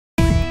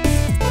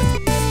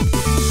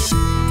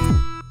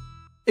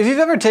If you've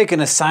ever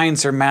taken a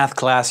science or math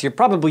class, you're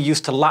probably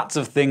used to lots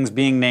of things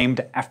being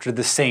named after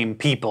the same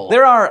people.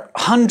 There are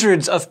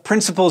hundreds of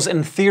principles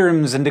and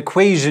theorems and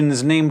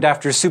equations named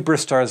after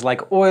superstars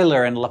like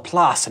Euler and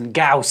Laplace and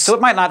Gauss, so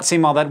it might not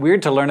seem all that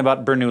weird to learn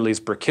about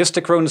Bernoulli's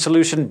brachistochrone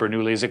solution,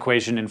 Bernoulli's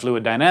equation in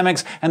fluid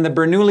dynamics, and the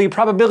Bernoulli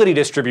probability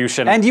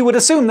distribution. And you would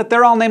assume that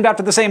they're all named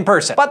after the same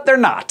person. But they're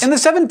not. In the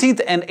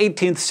 17th and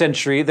 18th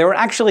century, there were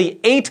actually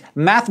 8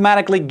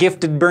 mathematically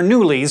gifted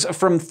Bernoullis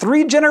from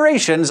 3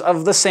 generations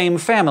of the same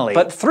family.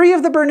 But 3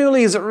 of the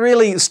Bernoullis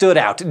really stood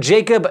out: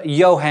 Jacob,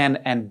 Johann,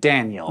 and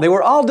Daniel. They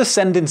were all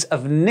descendants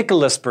of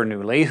Nicholas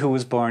Bernoulli, who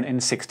was born in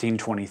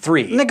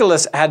 1623.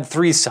 Nicholas had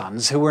 3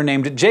 sons, who were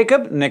named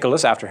Jacob,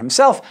 Nicholas after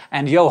himself,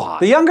 and Johann.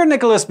 The younger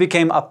Nicholas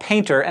became a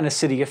painter and a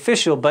city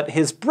official, but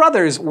his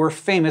brothers were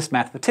famous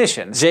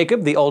mathematicians.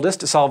 Jacob, the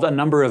oldest, solved a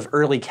number of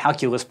early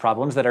calculus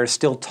problems that are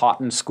still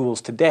taught in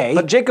schools today,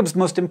 but Jacob's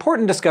most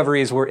important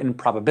discoveries were in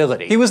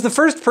probability. He was the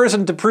first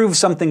person to prove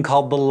something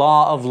called the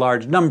law of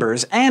large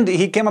numbers, and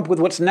he came up with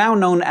what's now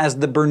known as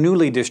the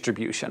Bernoulli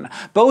distribution.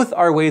 Both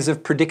are ways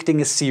of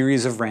predicting a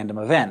series of random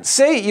events.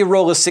 Say you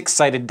roll a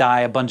 6-sided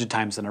die a bunch of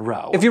times in a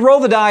row. If you roll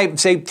the die,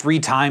 say 3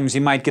 times,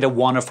 you might get a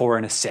 1, a 4,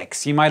 and a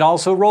 6. You might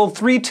also roll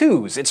 3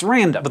 2s. It's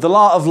random. But the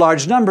law of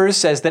large numbers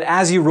says that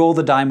as you roll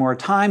the die more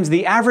times,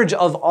 the average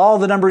of all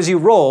the numbers you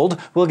rolled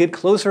will get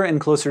closer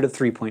and closer to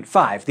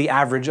 3.5, the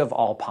average of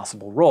all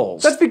possible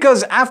rolls. That's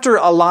because after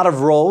a lot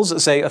of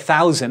rolls, say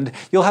 1,000,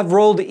 you'll have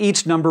rolled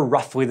each number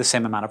roughly the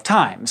same amount of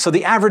times. So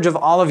the average of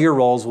all of your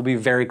rolls will be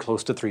very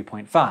close to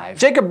 3.5.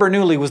 Jacob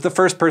Bernoulli was the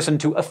first person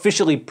to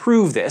officially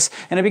prove this,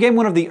 and it became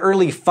one of the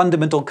early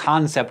fundamental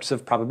concepts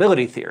of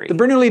probability theory. The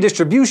Bernoulli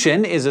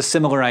distribution is a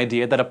similar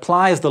idea that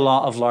applies the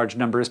law of large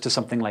numbers to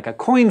something like a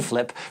coin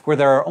flip, where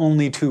there are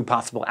only 2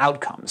 possible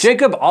outcomes.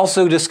 Jacob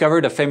also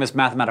discovered a famous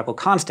mathematical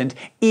constant,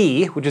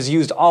 E, which is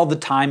used all the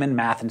time in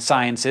math and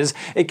sciences.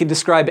 It can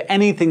describe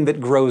anything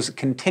that grows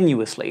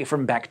continuously,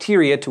 from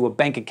bacteria to a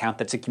bank account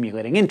that's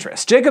accumulating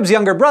interest. Jacob's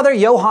younger brother,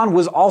 Johann,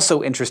 was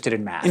also interested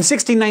in math. In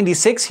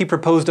 1696, he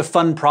proposed a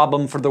fun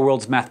problem for the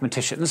world's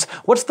mathematicians.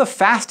 What's the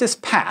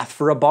fastest path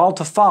for a ball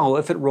to follow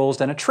if it rolls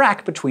down a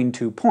track between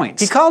 2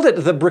 points? He called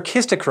it the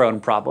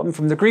brachistochrone problem,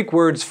 from the Greek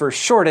words for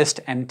shortest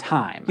and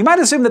time. You might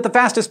assume that the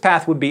fastest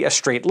path would be a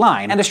straight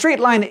line, and a straight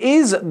line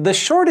is the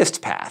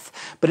shortest path,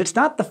 but it's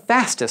not the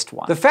fastest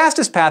one. The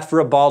fastest path for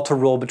a ball to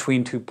roll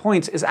between 2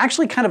 points is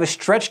actually kind of a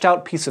stretched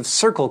out piece of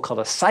circle called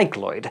a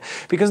cycloid,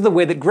 because of the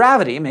way that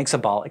gravity makes a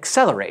ball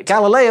accelerate.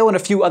 Galileo and a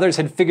few others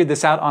had figured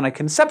this out on a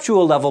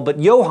conceptual level, but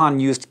Johann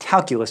used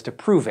calculus to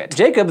prove it.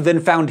 Jacob then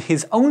found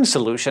his own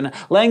solution,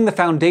 laying the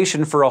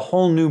foundation for a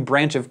whole new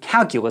branch of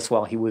calculus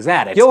while he was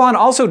at it. Johann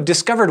also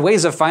discovered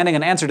ways of finding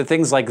an answer to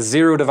things like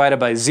 0 divided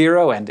by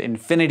 0 and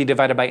infinity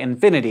divided by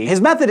infinity.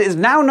 His method is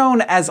now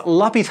known as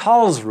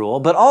L'Hopital's rule,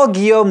 but all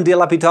Guillaume de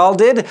L'Hopital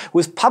did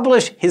was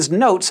publish his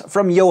notes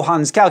from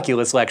Johann's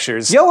calculus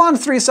lectures.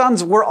 Johann's 3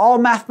 sons were all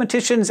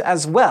mathematicians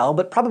as well,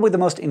 but probably the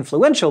most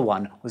influential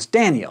one was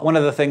Daniel. One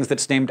of the things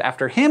that's named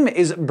after him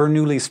is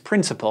Bernoulli's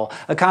principle,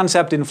 a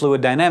concept in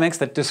fluid dynamics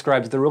that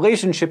describes the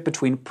relationship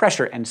between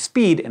pressure and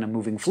speed in a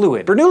moving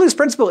fluid. Bernoulli's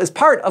principle is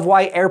part of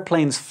why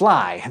airplanes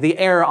fly, the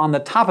air on the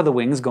top of the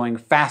wings going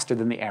faster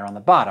than the air on the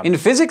bottom. In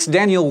physics,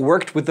 Daniel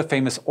worked with the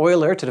famous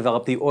Euler to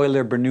develop the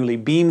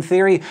Euler-Bernoulli beam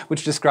theory,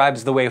 which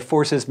describes the way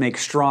forces make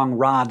strong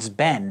rods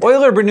bend.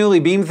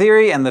 Euler-Bernoulli beam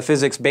theory and the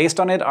physics based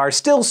on it are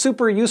still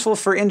super useful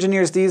for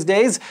engineers these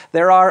days.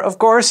 There are, of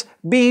course,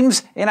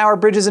 beams in our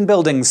bridges and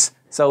buildings.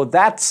 So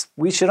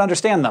we should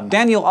understand them.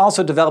 Daniel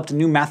also developed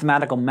new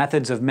mathematical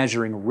methods of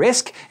measuring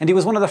risk, and he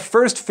was one of the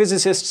first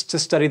physicists to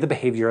study the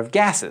behavior of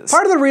gases.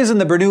 Part of the reason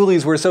the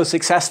Bernoullis were so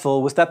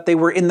successful was that they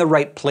were in the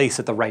right place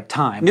at the right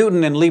time.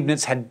 Newton and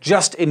Leibniz had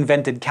just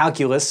invented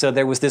calculus, so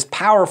there was this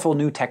powerful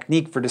new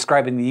technique for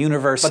describing the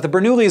universe, but the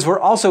Bernoullis were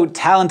also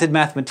talented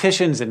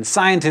mathematicians and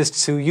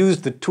scientists who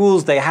used the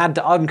tools they had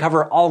to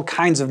uncover all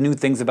kinds of new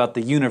things about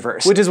the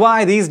universe, which is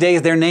why these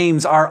days their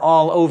names are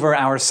all over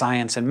our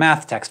science and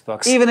math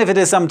textbooks, even if it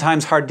is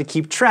sometimes hard to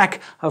keep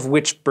track of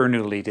which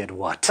Bernoulli did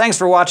what. Thanks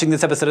for watching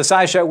this episode of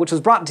SciShow, which was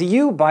brought to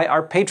you by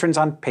our patrons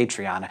on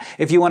Patreon.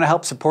 If you want to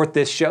help support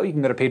this show, you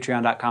can go to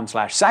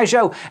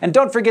patreon.com/SciShow, and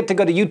don't forget to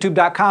go to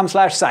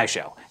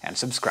youtube.com/SciShow and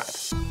subscribe.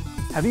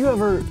 Have you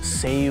ever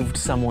saved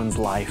someone's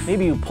life?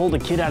 Maybe you pulled a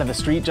kid out of the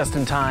street just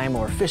in time,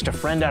 or fished a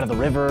friend out of the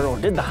river, or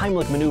did the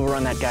Heimlich maneuver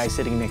on that guy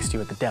sitting next to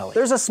you at the deli.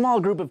 There's a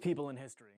small group of people in history